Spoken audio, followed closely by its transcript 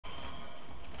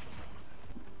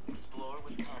Explore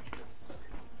with confidence.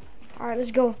 Alright,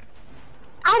 let's go.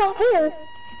 I don't care.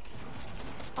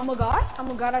 I'm a god. I'm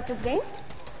a god at this game.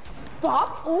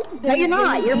 Bop. Ooh, No, you're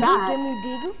not. You're bad. Give me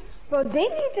deagle. Bro, they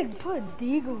need to put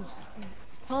deagles,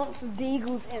 pumps,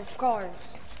 deagles, and scars.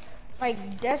 Like,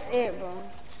 that's it, bro.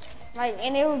 Like,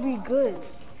 and it would be good.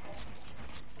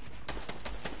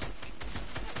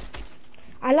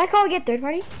 I like how I get third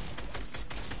party.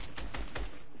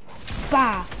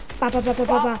 Ba ba ba ba ba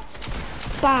ba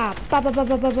ba ba ba ba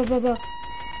ba ba ba ba ba.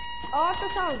 Oh, I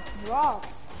thought I was dropped.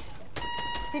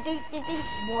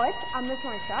 What? I missed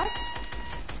my shots?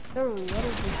 They're really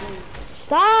good.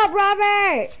 Stop,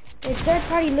 Robert! It's third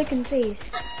party looking face.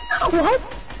 What?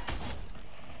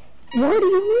 What do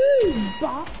you mean?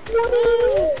 What do you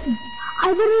mean?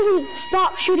 I literally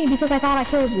stopped shooting because I thought I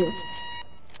killed you.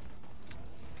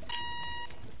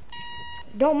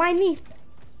 Don't mind me.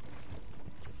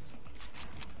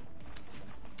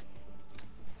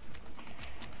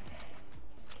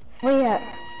 Where you at?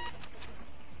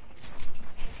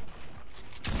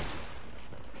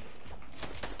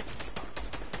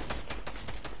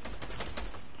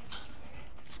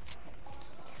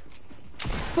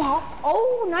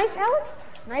 Oh, nice, Alex.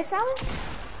 Nice, Alex.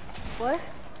 What?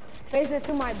 Phase it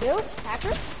to my build.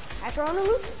 Hacker. Hacker on the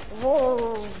loose.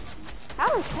 Whoa.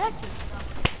 Alex hacking.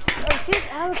 Oh,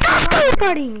 shit, Alex. Stop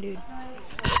partying, dude.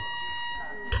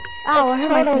 Oh, I hurt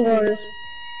my fingers.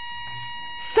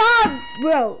 Stop,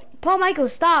 bro. Paul Michael,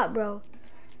 stop, bro.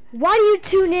 Why do you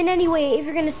tune in anyway if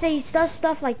you're gonna say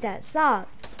stuff like that? Stop.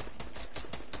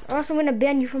 Or else I'm gonna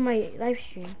ban you from my live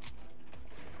stream.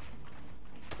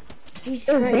 Jesus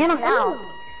Christ. Ban him out.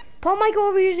 Paul Michael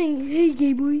over here saying, hey,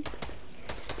 gay boy.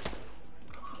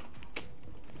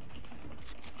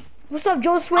 What's up,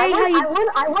 Joe Sway?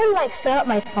 I would like set up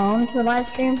my phone to live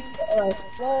stream. Like,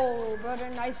 whoa, brother,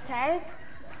 nice tag.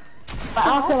 but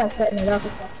I don't feel like setting it up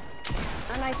and stuff.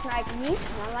 A nice snipe me.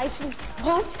 My license.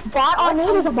 What? Bot on me?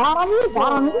 There's a bot on me?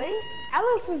 Bot on me?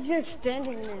 Alex was just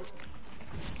standing there.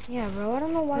 Yeah, bro, I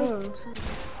don't know why. Those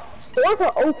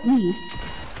are OP.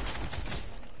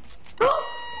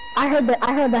 I heard the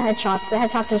headshots. The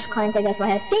headshots just clanked against my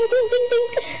head. Ding, ding, ding, ding.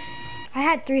 I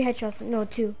had 3 headshots. No,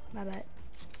 2. My bad.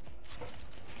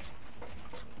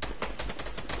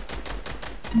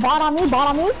 Bot on me, bot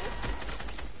on me.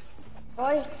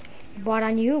 Boy. Bot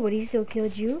on you, but he still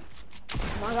killed you.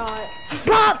 Oh my god.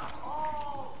 Bop!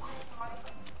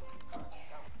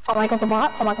 Oh, Michael's a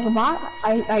bot. Oh, Michael's a bot.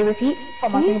 I repeat. Oh,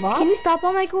 Michael's a bot. Can you stop,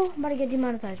 Paul Michael? I'm about to get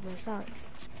demonetized, bro. Stop.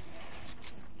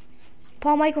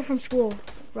 Paul Michael from school,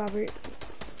 Robert.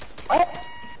 What?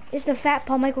 It's the fat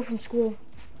Paul Michael from school.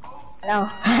 No.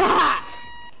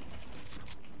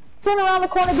 Turn around the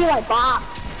corner and be like, bot.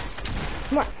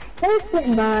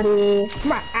 Listen, buddy.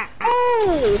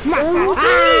 Hey!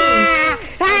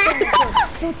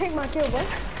 Don't take my kill, bro.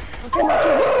 Don't take my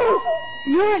kill.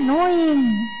 You're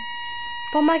annoying.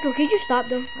 Paul Michael, could you stop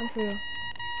though? I'm for real.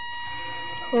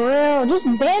 For real,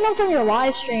 just ban them from your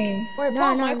live stream. Wait, No,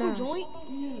 Paul no, Michael no. joint?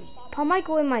 Paul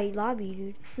Michael in my lobby,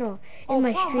 dude. No, in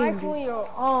my Paul stream, Michael dude. in your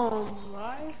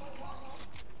live?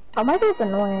 Oh, Michael's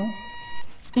annoying.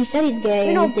 He said he's gay.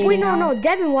 Wait, no,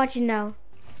 Devin watching now.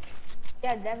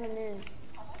 Yeah, Devin is.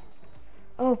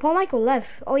 Oh, Paul Michael left.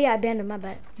 Oh yeah, I banned him, my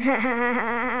bad.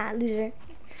 Loser.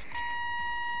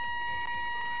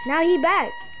 Now he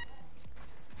back.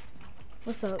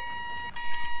 What's up?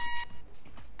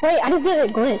 Wait, I just did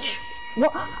a glitch.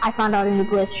 What? I found out a new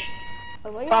glitch.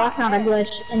 Oh, that's not a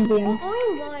glitch in game.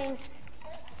 Lines.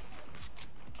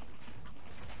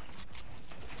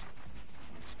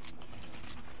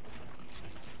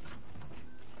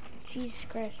 Jesus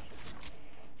Christ.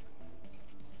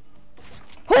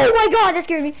 Oh my god, that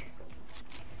scared me.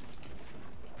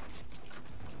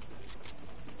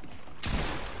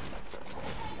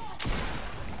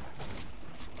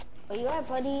 Where you at,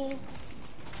 buddy?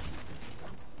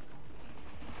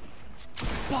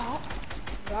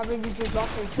 Robert, you just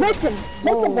dropped it. Listen,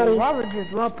 buddy. Robert just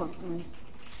dropped me.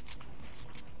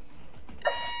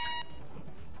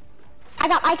 I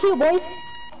got IQ, boys.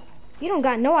 You don't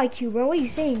got no IQ, bro. What are you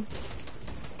saying?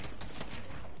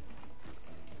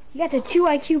 You got the 2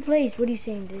 IQ plays. What are you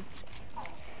saying, dude?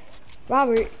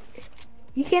 Robert,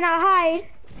 you cannot hide.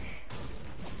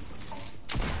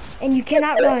 And you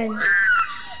cannot run.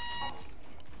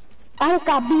 I just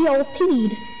got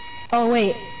BOP'd. Oh,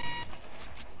 wait.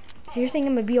 So you're saying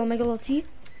I'm gonna be Omega Low T?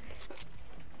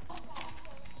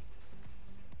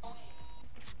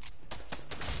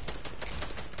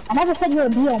 I never said you were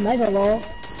B Omega, lol.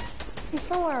 He's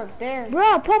somewhere up there.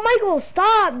 Bro, Paul Michael,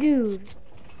 stop, dude.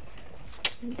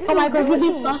 Oh my god,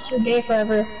 he sus, you're gay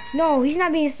forever. No, he's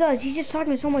not being sus. He's just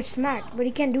talking so much smack, but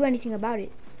he can't do anything about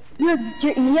it. Yeah,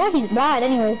 he's bad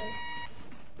anyways.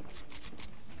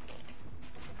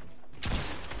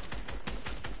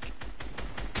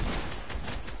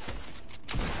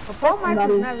 But Paul Listen, Michael's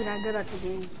buddy. never that good at the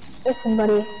game. Listen,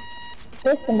 buddy.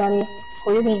 Listen, buddy.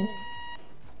 Hold your beans.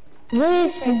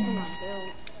 Thanks to Listen. my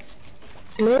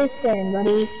build. Listen,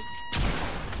 buddy.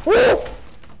 Woo!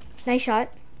 Nice shot.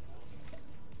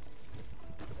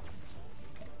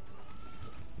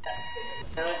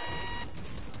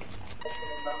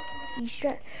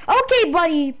 Okay,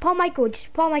 buddy. Paul Michael.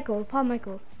 Just Paul Michael. Paul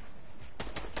Michael.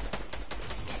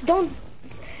 Just don't.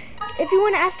 If you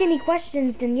want to ask any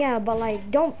questions, then yeah. But like,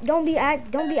 don't be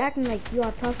acting like you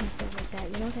are tough and stuff like that.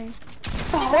 You know what I'm saying?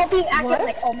 Don't be acting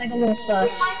like, oh my god, we're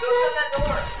sus.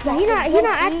 No, you're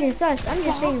not acting sus. I'm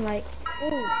just saying like,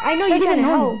 I know you're Take it trying to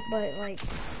alone. help, but like,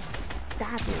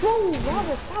 stop it. Bro,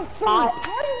 Robert, stop throwing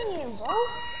partying, bro.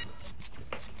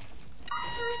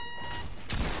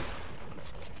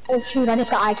 Oh shoot, I just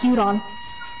got IQ'd on.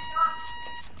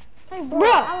 Hey, bro,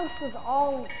 Bruh. Alex was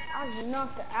all... I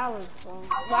knocked Alex, bro.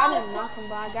 Well, I didn't knock him,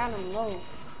 but I got him low.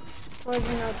 Or did you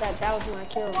know that was my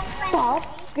kill?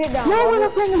 Stop. Get down, No, we're Robert.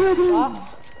 not playing the real game.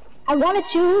 Stop. I wanted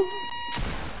to.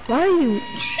 Why are you?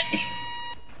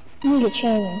 You need to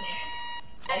change.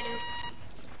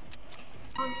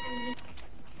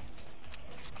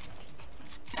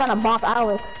 Trying to bop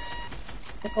Alex.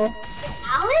 Okay.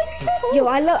 Yo,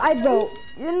 bro,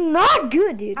 you're not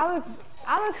good, dude. Alex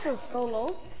was so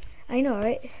low. I know,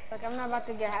 right? Like, I'm not about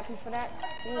to get happy for that.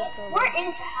 He was so low.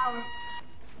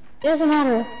 It doesn't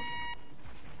matter.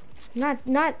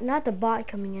 Not the bot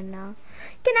coming in now.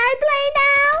 Can I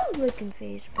play now? Looking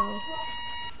face, bro.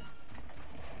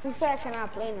 Who said I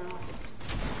cannot play now?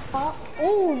 Huh?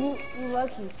 Oh, you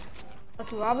lucky.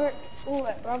 Lucky, Robert. Ooh,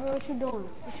 Robert, what you doing?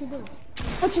 What you doing?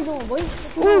 What you doing, boy?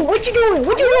 Ooh, what you doing?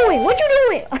 What you doing? What you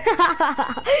doing?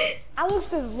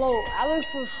 Alex is low. Alex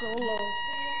was so low.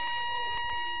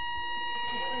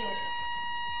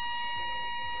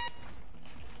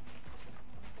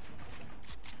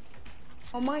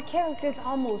 Oh, my character's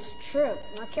almost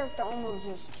tripped. My character almost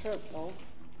just tripped, bro.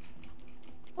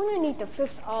 We don't need to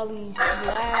fix all these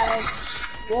lags.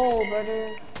 Whoa, brother.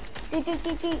 Come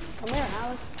here,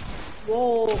 Alex.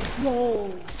 Whoa,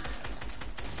 whoa.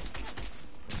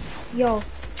 Yo,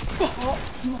 Oh,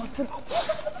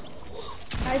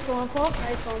 nice one, Paul.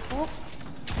 Nice one, Paul.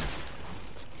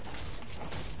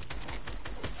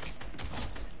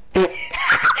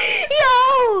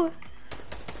 yo!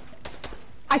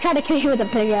 I tried to kill you with a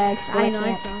pickaxe. but I know,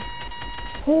 I can't. saw.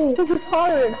 Oh, this is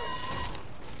hard.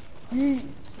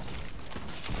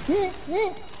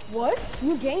 What?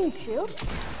 You gained shield?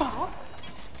 Oh.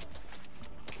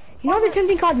 You know there's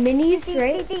something called minis,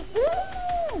 right?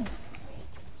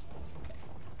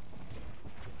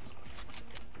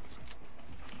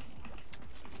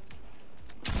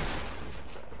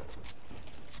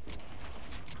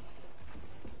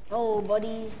 Oh,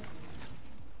 buddy.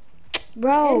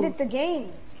 Bro, Ended the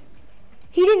game.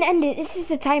 he didn't end it. It's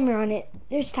just a timer on it.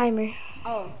 There's timer.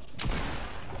 Oh.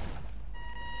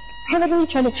 I literally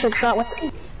tried to trick shot with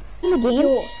in the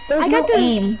game. There's I no got the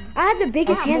aim. I had the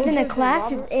biggest I have hands in more the kills than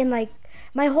class, Robert. and like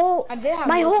my whole I did have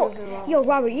more kills than Robert. yo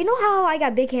Robert, you know how I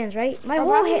got big hands, right? My How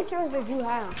whole many hand, kills did you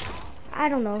have? I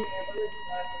don't know.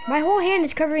 My whole hand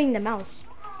is covering the mouse.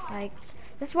 Like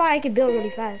that's why I can build really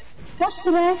fast. What's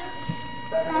today?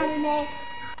 Saturday.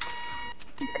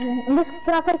 Okay, I'm just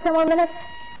gonna play 10 more minutes.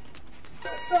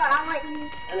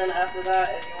 And then after that,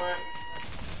 if you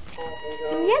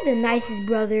want, You're the nicest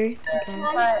brother. Okay.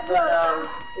 Alright, but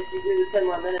if you do the 10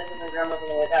 more minutes and then grandma's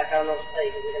gonna attack, I don't know what to play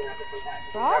because you're gonna have to come back.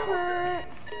 Robert.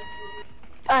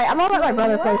 Alright, I'm gonna let my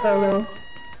brother play for a little.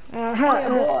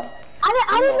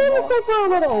 I didn't even say for a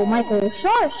little, Michael.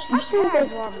 Shush. You I'm stupid.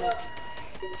 tired, Robert.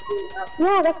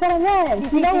 No, that's what I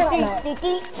meant. You know what I meant.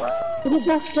 It's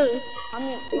just I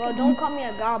mean, well, don't call me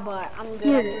a god, but I'm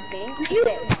good at this game.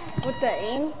 With the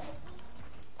aim.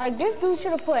 Like, this dude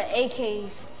should have put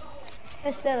AKs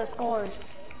instead of scores.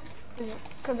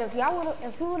 Cause if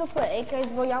he would have put AKs,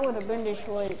 bro, y'all would have been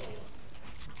destroyed.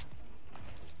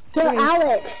 Yo,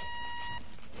 Alex.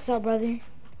 What's up, brother?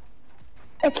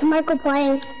 It's Michael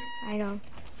playing. I know.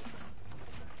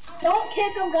 Don't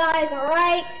kick him, guys,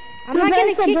 alright? I'm not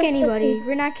gonna kick anybody.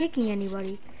 We're not kicking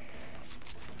anybody.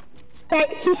 But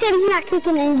he said he's not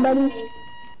kicking anybody.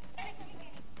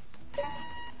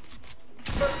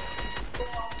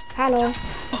 Hello.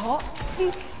 Are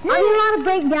you allowed to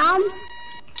break down?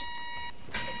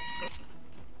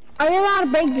 Are you allowed to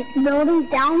break buildings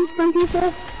down from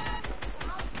people?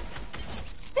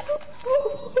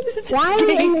 Why are you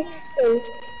in this space?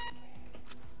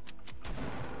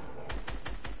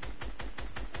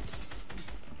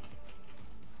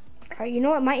 You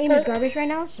know what? My aim is garbage right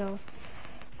now, so.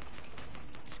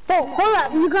 Oh, hold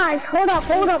up, you guys. Hold up.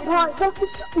 Don't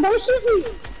shoot me.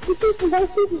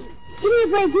 Don't shoot me. Give me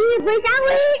a break,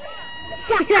 Alex.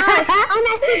 Alex, I'm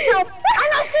not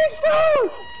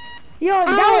so. Yo,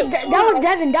 that was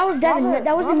Devin. That was Devin.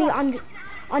 That wasn't me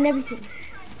on everything.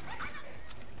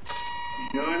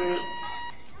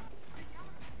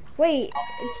 Wait,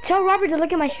 tell Robert to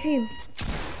look at my stream.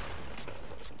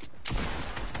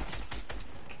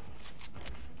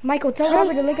 Michael, tell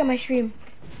Robert to look at my stream.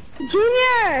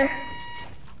 Junior!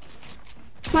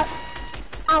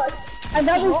 Alex, I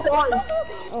got you gone.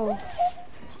 Oh.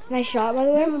 Nice shot, by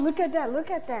the way. Look at that.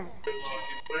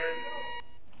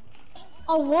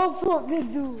 I love this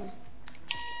dude.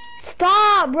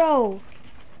 Stop, bro.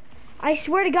 I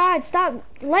swear to God, stop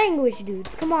language, dude.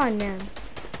 Come on, man.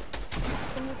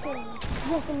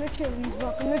 Welcome to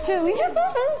Chili's.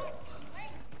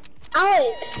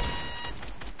 Alex!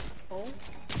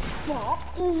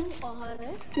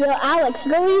 Yo, Alex,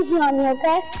 go easy on me,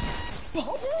 okay?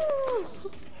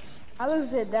 I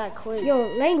lose it that quick. Yo,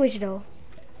 language, though.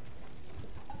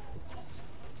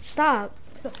 Stop.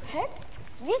 The heck?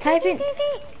 Type in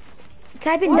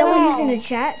W's in the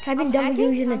chat. Type in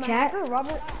W's in the chat.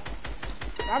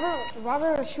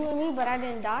 Robert was shooting me, but I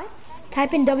didn't die.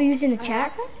 Type in W's in the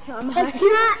chat.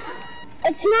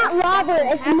 It's not Robert,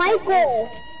 it's Michael.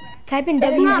 Type in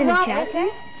W's in the chat,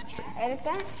 please. Edit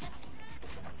that.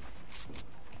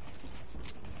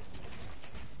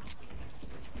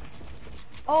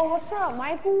 Oh, what's up,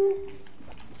 Michael?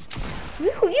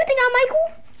 You think I'm Michael?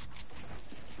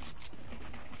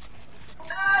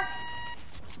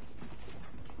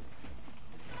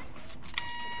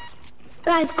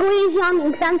 Guys, go easy on me,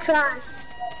 because I'm trash.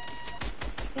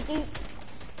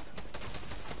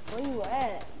 Where you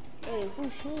at? Hey,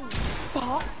 who's shooting?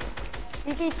 Pop.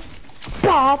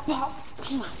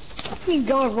 You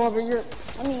God, Robert,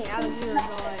 Alex, you're a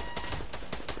god.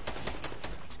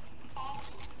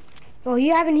 Oh,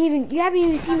 you haven't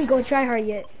even seen me go try hard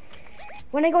yet.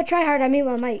 When I go try hard, I mute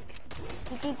my mic.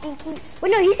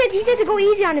 Wait, no, he said to go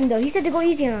easy on him though. He said to go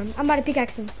easy on him. I'm about to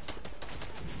pickaxe him.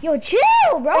 Yo, chill,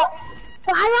 bro.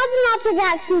 Well, I rather not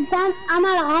pickaxe him, son. I'm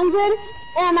at 100,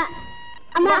 and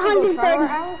I'm at 130.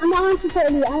 I'm at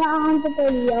 130. I'm at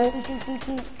 130, yo.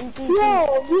 Yo,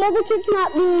 the other kid's not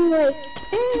being like,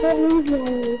 don't easy on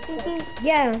me.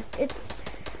 Yeah, it's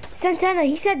Santana.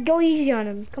 He said go easy on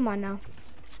him. Come on now.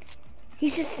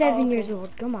 He's just 7 years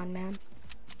old. Come on, man.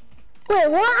 Wait,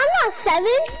 what? I'm not 7.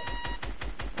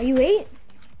 Are you 8?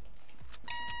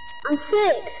 I'm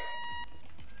 6.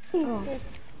 Oh.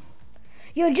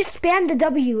 Yo, just spam the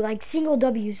W, like single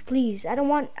W's, please. I don't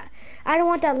want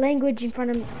that language in front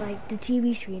of like the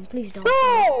TV screen. Please don't. Bro,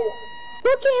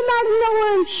 who came out of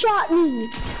nowhere and shot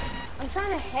me? I'm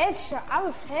trying to headshot. I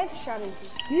was headshotting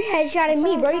you. You headshotted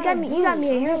me, bro. You got me a I'm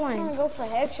hairline. trying to go for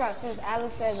headshot since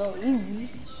Alex said go easy.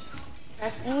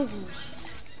 That's easy.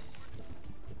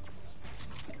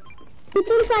 He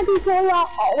thinks I can play with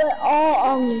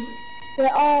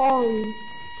all,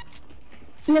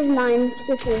 never mind,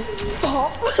 just me.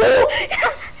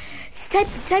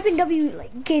 Type in W,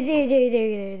 like, okay,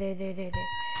 there.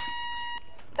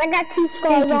 I got 2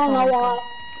 scars on my wall.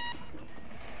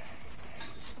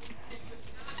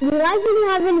 Do you guys even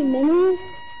have any minis?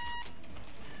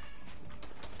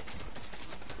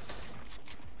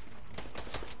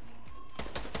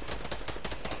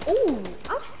 Ooh,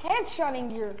 I'm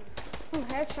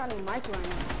headshotting Mike right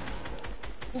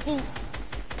now.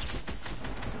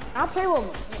 I'll play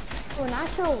with, when I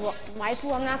kill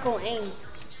Michael, I'm not gonna aim.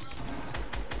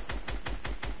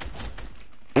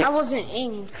 I wasn't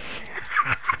aiming.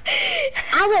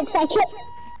 Alex, I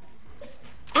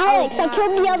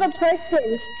killed the other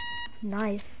person.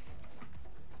 Nice.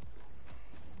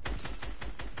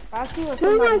 Oh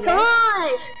my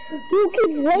gosh! You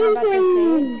keep raising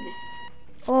me!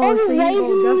 Oh, so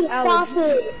raising me, stop Alex.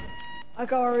 it! I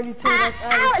can already tell that's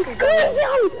Alex, go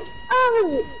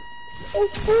Alex!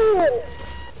 It's good!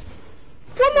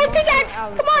 One more pickaxe!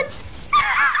 Come on!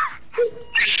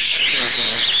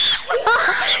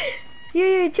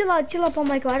 Yeah, chill out, Paul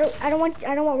Michael. I don't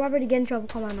want Robert to get in trouble.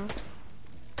 Come on now.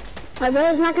 My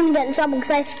brother's not gonna get in trouble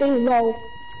because I screamed low.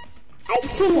 I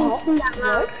can't scream that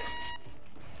loud.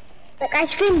 Like I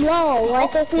screamed low,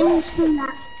 like I can't scream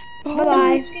that.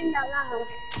 Bye-bye. Scream that loud.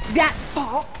 Yeah.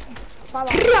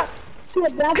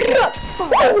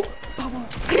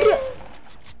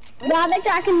 Now that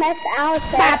I can mess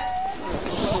Alex up.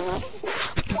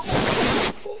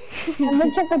 I'm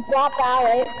gonna check the drop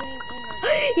Alex.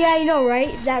 Yeah, you know,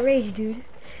 right? That rage, dude.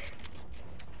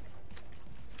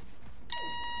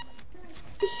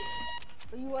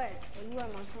 Where you you at? Where you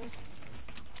at, my son?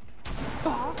 The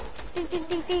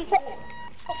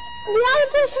other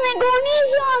person ain't going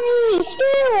easy on me,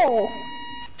 still.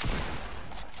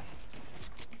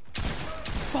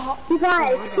 You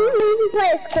guys, can you leave me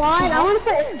play a squad? I want to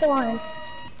play a squad.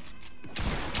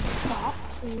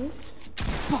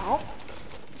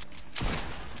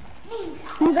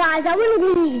 You guys, I want to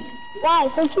leave.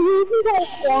 Guys, don't you leave me play a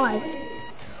squad?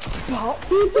 No!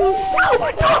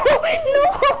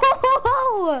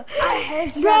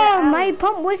 Bro, my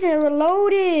pump wasn't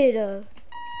reloaded.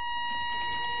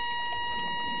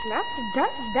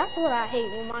 That's what I hate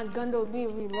when my gun don't be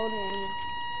reloading.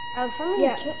 Alex, how many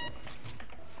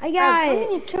how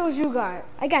many kills you got?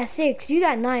 I got 6. You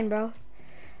got 9, bro.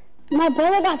 My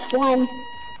brother got 1.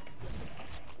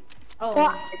 Oh.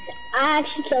 Well, I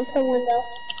actually killed someone though.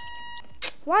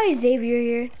 Why is Xavier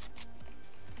here?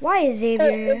 Why is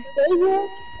Xavier here? Xavier?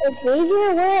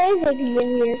 Where is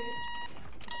Xavier?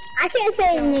 I can't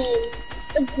say his name.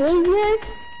 Xavier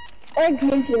or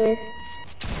Xavier?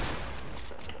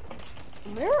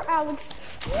 Where, Alex?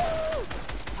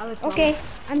 Alex, Okay,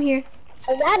 I'm here.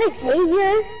 Is that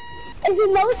Xavier? Is the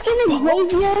no skin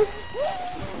Xavier?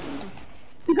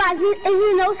 You guys, is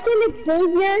the no skin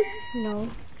Xavier? No.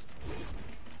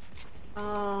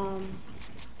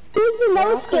 Who's the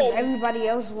no skin? Everybody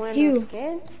else wearing a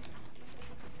skin.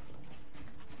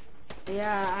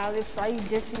 Yeah, Alex, why you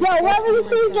just? Yo, whoever you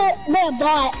see they're a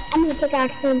bot, I'm gonna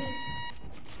pickaxe them.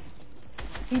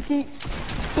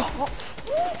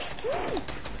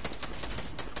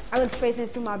 Alex faces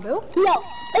through my bill. No,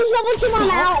 it's double team on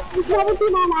Alex. It's double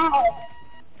team on Alex.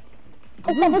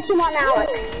 It's double team on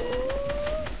Alex.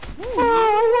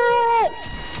 Alex!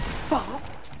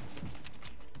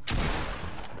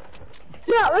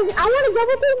 No, I want to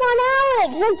double team on Alex.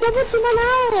 Like double team on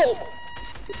Alex.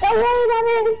 That way that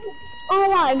is. Oh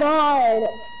my god.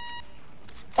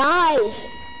 Guys.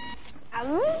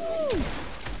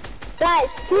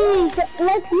 Guys, please,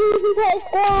 let's use the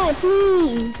squad,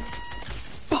 please.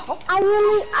 I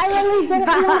really didn't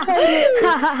want to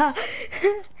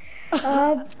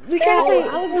we trying to play.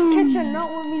 Alex catching up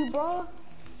with me, bro.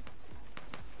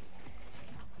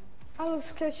 Alex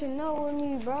catching up with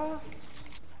me, bro.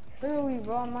 Literally,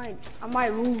 bro, I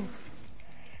might lose.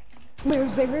 Come here,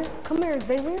 Xavier. Come here,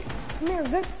 Xavier. Come here,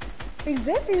 Xavier.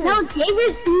 Xavier. No,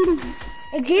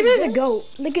 Xavier's a goat.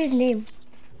 Look at his name.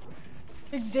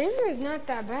 Xavier is not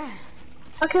that bad.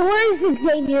 Okay, where is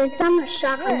Xavier? Because I'm a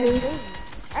shotgun.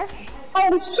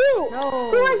 Oh, shoot! No.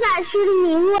 Who was that shooting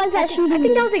me? Who was that shooting me? I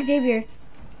think that was Xavier.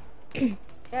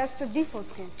 That's the default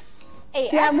skin. Hey,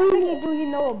 Yeah, ask Peggy, do you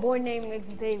know a boy named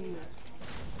Xavier?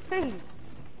 Peggy.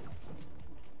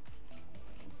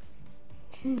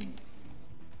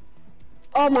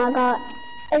 Oh my god.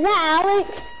 Is that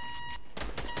Alex?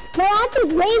 No, I think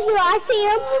Xavier. I see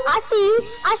him. I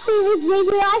see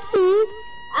Xavier. I see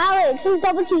Alex. It's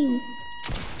double team.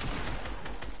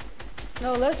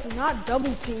 No, let's not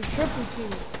double team, triple team.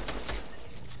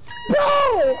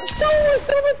 No! Someone's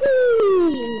double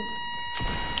team!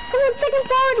 Someone's second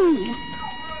party!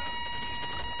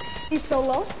 He's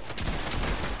solo.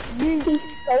 He's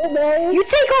solo. You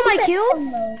take all my kills?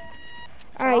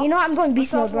 Alright, you know what? I'm going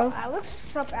beast mode, bro. Alex,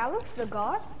 what's up, Alex, the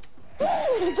god?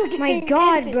 My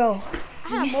god, bro.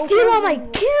 You steal all my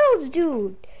kills,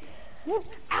 dude. What?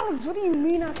 Alex, what do you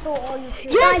mean I stole all your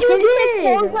kills? Yes, you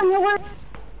did!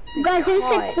 Guys, did it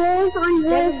say close on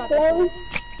your clothes?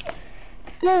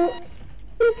 No,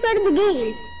 who started the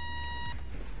game?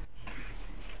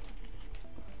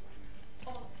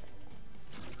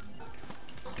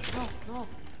 No.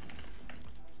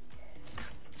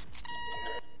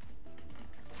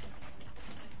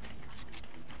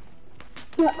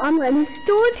 Yeah, I'm ready.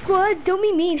 Don't squads, don't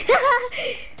be mean.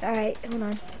 Alright, hold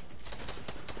on.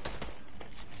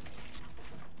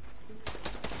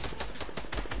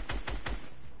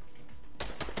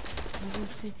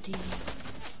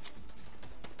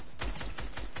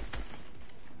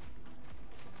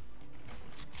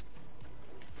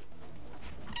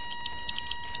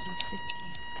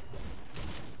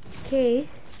 Okay.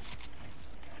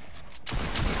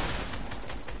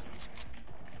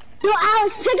 Yo,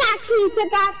 Alex, pickaxe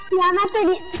me. I'm at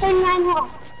 39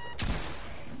 health.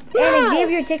 And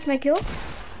Xavier takes my kill.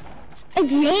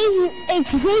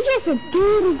 Xavier's a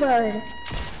duty bird.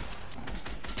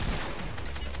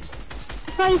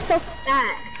 That's why he's so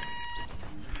sad.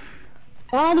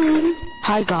 Buddy.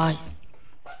 Hi guys.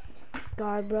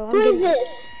 God, bro. Who is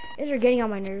this? These are getting on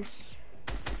my nerves.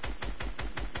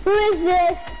 Who is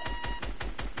this?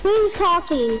 Who's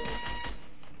talking?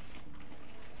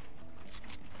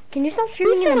 Can you stop Who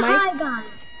screaming in said the mic? hi, guys?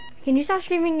 Can you stop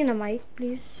screaming in the mic,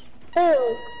 please?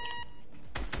 Who?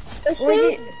 Or is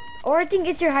it? Or I think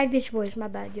it's your high pitched voice. My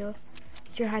bad, yo.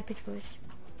 It's your high pitched voice.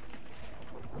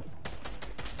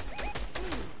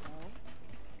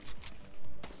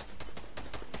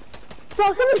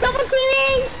 Bro, someone's double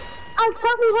teaming! Alex,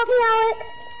 help me, Alex!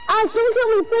 Alex, don't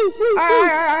kill me, please.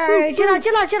 Alright, chill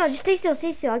out. Just stay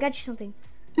still. I got you something.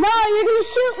 No, you're gonna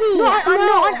shoot me.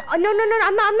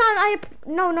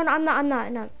 No, I'm not. I'm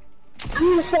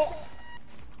gonna say,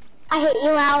 I hate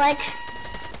you, Alex.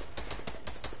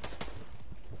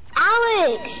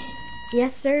 Alex!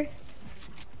 Yes, sir.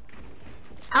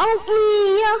 Help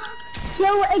me!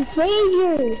 Kill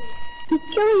Xavier! He's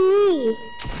killing me!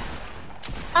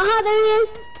 Aha, there he is!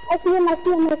 I see him.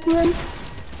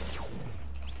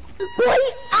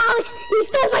 Wait, Alex! You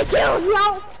stole my kills,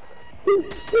 yo! You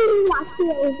stole my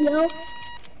kills, yo!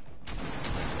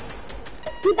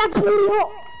 Get that booty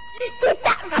hole! Get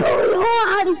that booty hole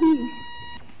out of here!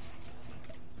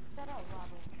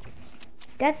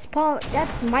 That's Paul.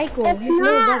 That's Michael. It's his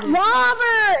little not brother.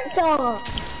 Robert!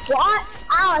 What?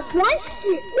 Alex, once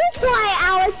you quiet,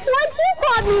 Alex. Once you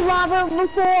called me Robert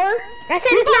before. I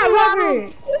said it's not Robert.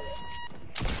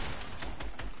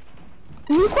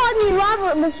 You called me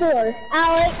Robert before,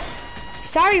 Alex.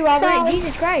 Sorry, Robert. So,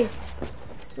 Jesus Christ.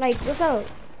 Like, what's up?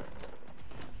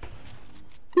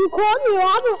 You called me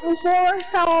Robert before,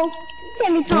 so you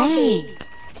can't be talking.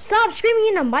 Stop screaming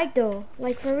in the mic, though.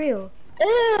 Like, for real.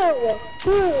 Ew.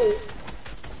 Ew.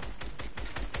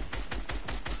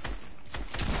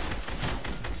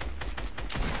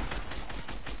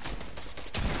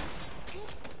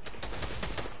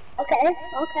 Okay.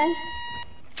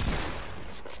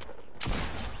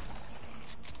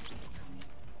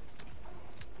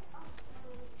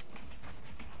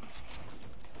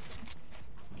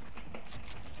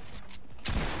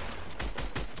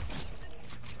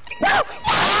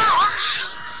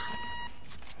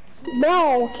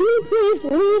 No, can you please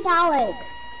leave,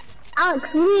 Alex?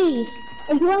 Alex, leave.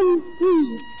 Everyone,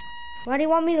 please. Why do you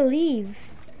want me to leave?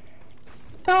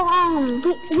 So,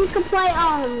 we can play,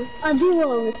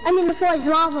 duos. I mean, the floor is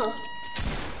lava.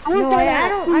 No, I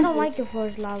don't like the floor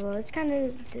is lava. It's kind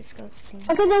of disgusting.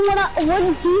 Okay, then what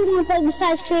do you want to play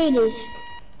besides creative?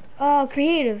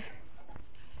 Creative.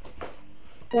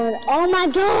 God. Oh my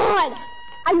god!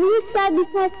 I just said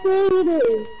besides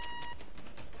creative.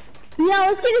 Yo,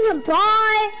 let's get us a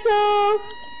bot, so...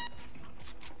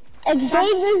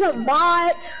 Xavier's a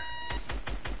bot.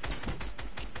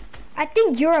 I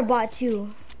think you're a bot too.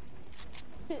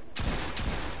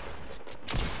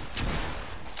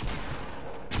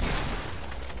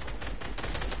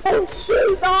 Oh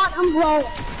shoot, God, I'm blowing.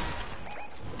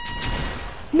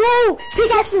 No!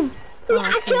 Pickaxe him! See,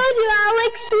 I killed you,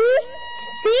 Alex, see?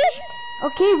 See?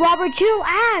 Okay, Robert, chill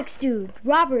axe, dude.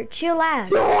 Robert, chill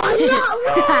axe. No, I'm not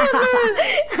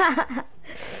Robert!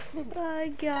 Oh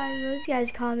god, this guy's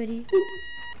comedy.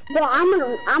 Bro, I'm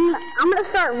gonna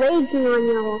start raging on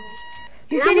y'all.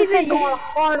 You can't even going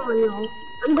hard on y'all.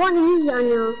 I'm going easy on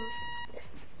y'all.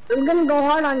 I'm gonna go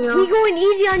hard on y'all. We going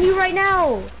easy on you right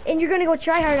now, and you're gonna go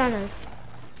try hard on us.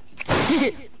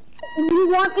 You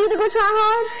want me to go try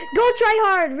hard? Go try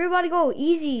hard. We're about to go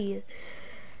easy.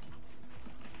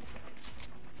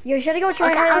 Yo, should I go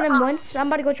try hard on him once? I'm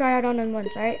about to go try hard on him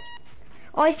once. All right.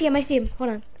 Oh, I see him. Hold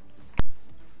on.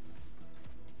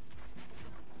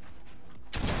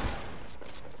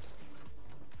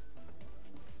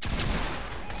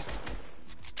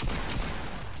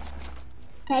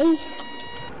 Nice.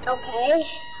 Okay.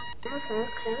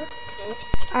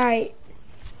 Alright.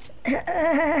 Okay,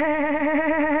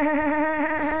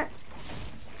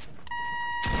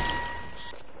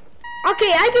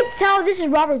 I can tell this is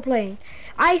Robert playing.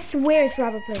 I swear it's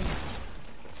Robert playing.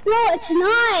 No, it's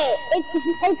not.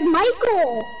 It's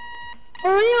Michael.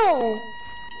 For real.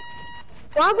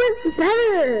 Robert's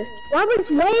better.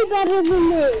 Robert's way better than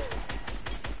this.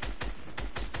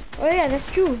 Oh yeah, that's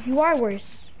true. You are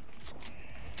worse.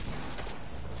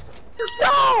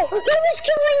 No! He was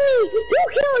killing me! You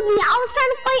killed me! I was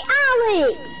trying to fight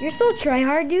Alex! You're so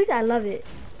tryhard, dude. I love it.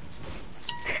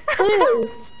 Who?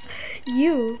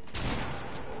 You.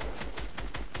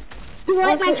 You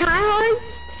like my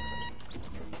tryhards?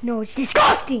 No, it's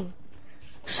disgusting.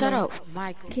 Shut up,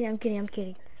 Michael. I'm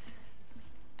kidding.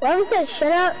 Whoever said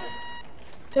shut up.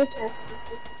 Cause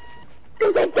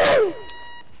they do!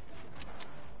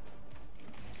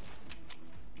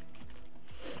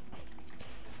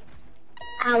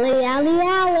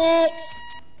 Alex.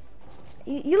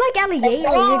 You like alligator?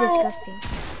 You're disgusting.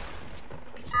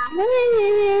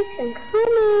 Alex, I'm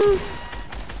coming.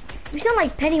 You sound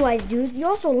like Pennywise, dude. You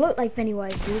also look like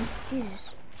Pennywise, dude.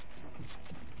 Jesus.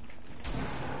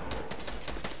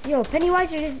 Yo,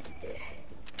 Pennywise are just...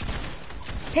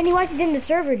 Pennywise is in the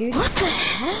server, dude. What the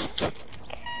heck?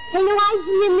 Pennywise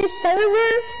is in this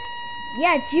server?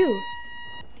 Yeah, it's you.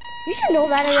 You should know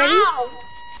that already.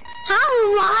 How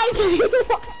am I Pennywise?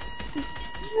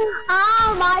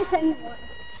 How am I Pennywise?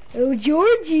 Oh,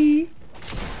 Georgie.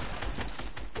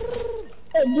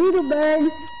 Hey, Doodle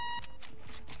Bird.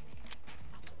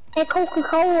 Hey,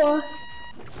 Coca-Cola.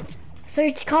 So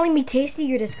you're calling me tasty?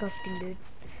 You're disgusting, dude.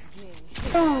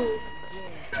 Oh.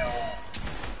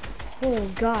 Oh,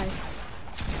 God.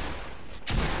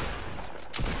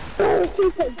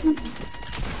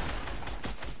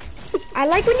 I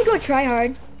like when you go try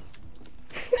hard.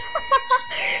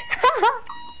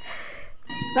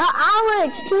 Now,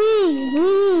 Alex, please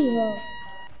leave.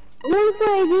 I want to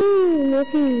play a game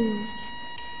with you.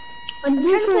 A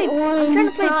different one. I'm trying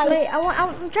to play.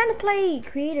 I'm trying to play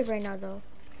creative right now, though.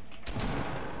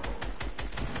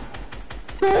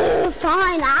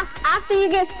 Fine. After you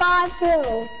get 5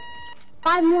 kills,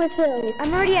 5 more kills.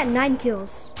 I'm already at 9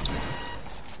 kills.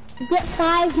 Get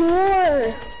 5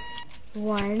 more.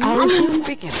 1. How is you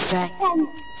freaking fat?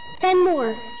 10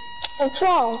 more. Or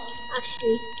 12,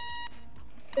 actually.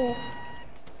 Yeah.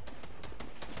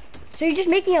 So you're just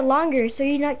making it longer, so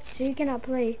you cannot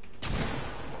play.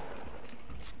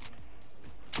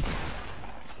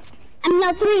 I'm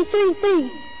not 3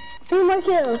 more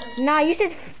kills. Nah, you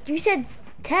said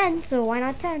 10, so why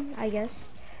not 10? I guess.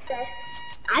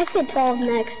 I said 12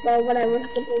 next, but whatever.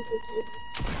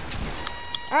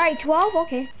 All right, 12.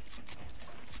 Okay.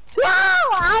 Wow,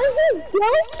 I was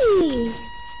joking.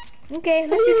 Okay,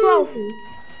 let's do 12.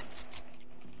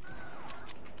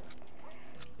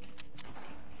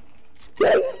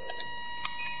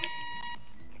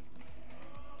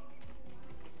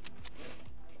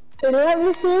 Whatever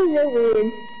this is, they're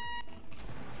weird.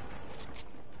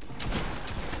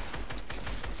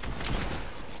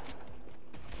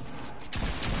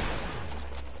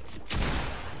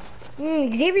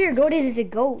 Xavier Goated is a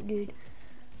goat, dude.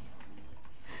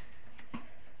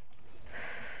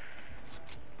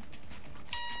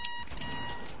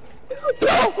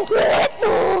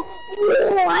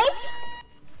 What?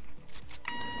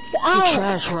 Alex,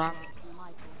 Trash rock.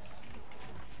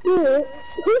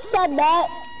 who said that?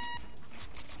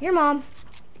 Your mom.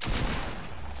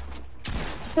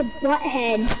 The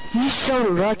butthead. You so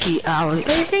lucky, Alex.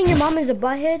 So you're saying your mom is a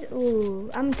butthead? Ooh,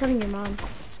 I'm telling your mom.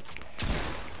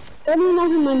 I don't even know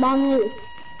who my mom is.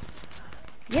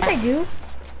 Yes, I do.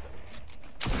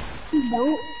 You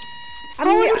don't? I'm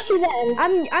How old is she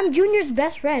then? I'm Junior's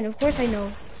best friend. Of course I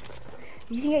know.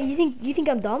 You think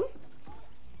I'm dumb?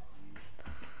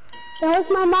 What's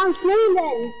my mom's name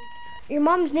then? Your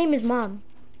mom's name is Mom.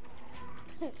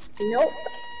 Nope.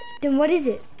 Then what is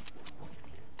it?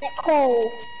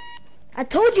 Nicole. I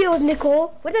told you it was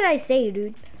Nicole. What did I say,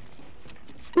 dude?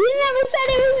 You never said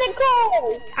it was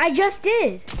Nicole. I just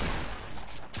did.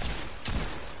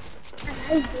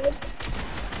 I did.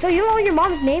 So you don't know your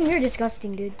mom's name? You're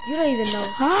disgusting, dude. You don't even know.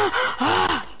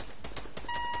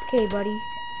 Okay, buddy.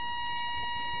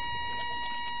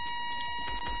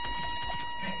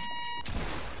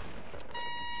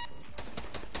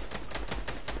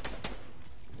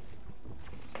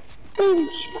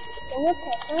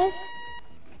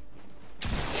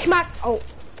 Schmack. Oh.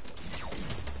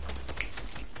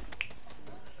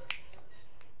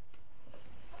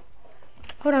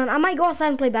 Hold on, I might go outside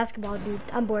and play basketball, dude.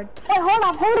 I'm bored. Wait, hold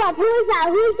up. Who is that?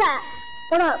 Who is that?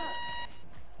 Hold up.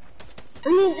 I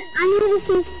need to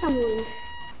see someone.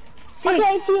 6,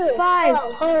 Okay, it's you. 5,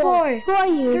 Hold on. 4, Who are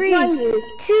you? 3, Who are you?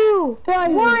 2, Who are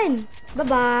you? 1.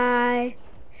 Bye-bye.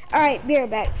 Alright, be right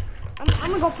back. I'm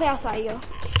gonna go play outside, yo.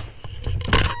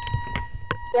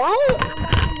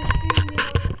 What?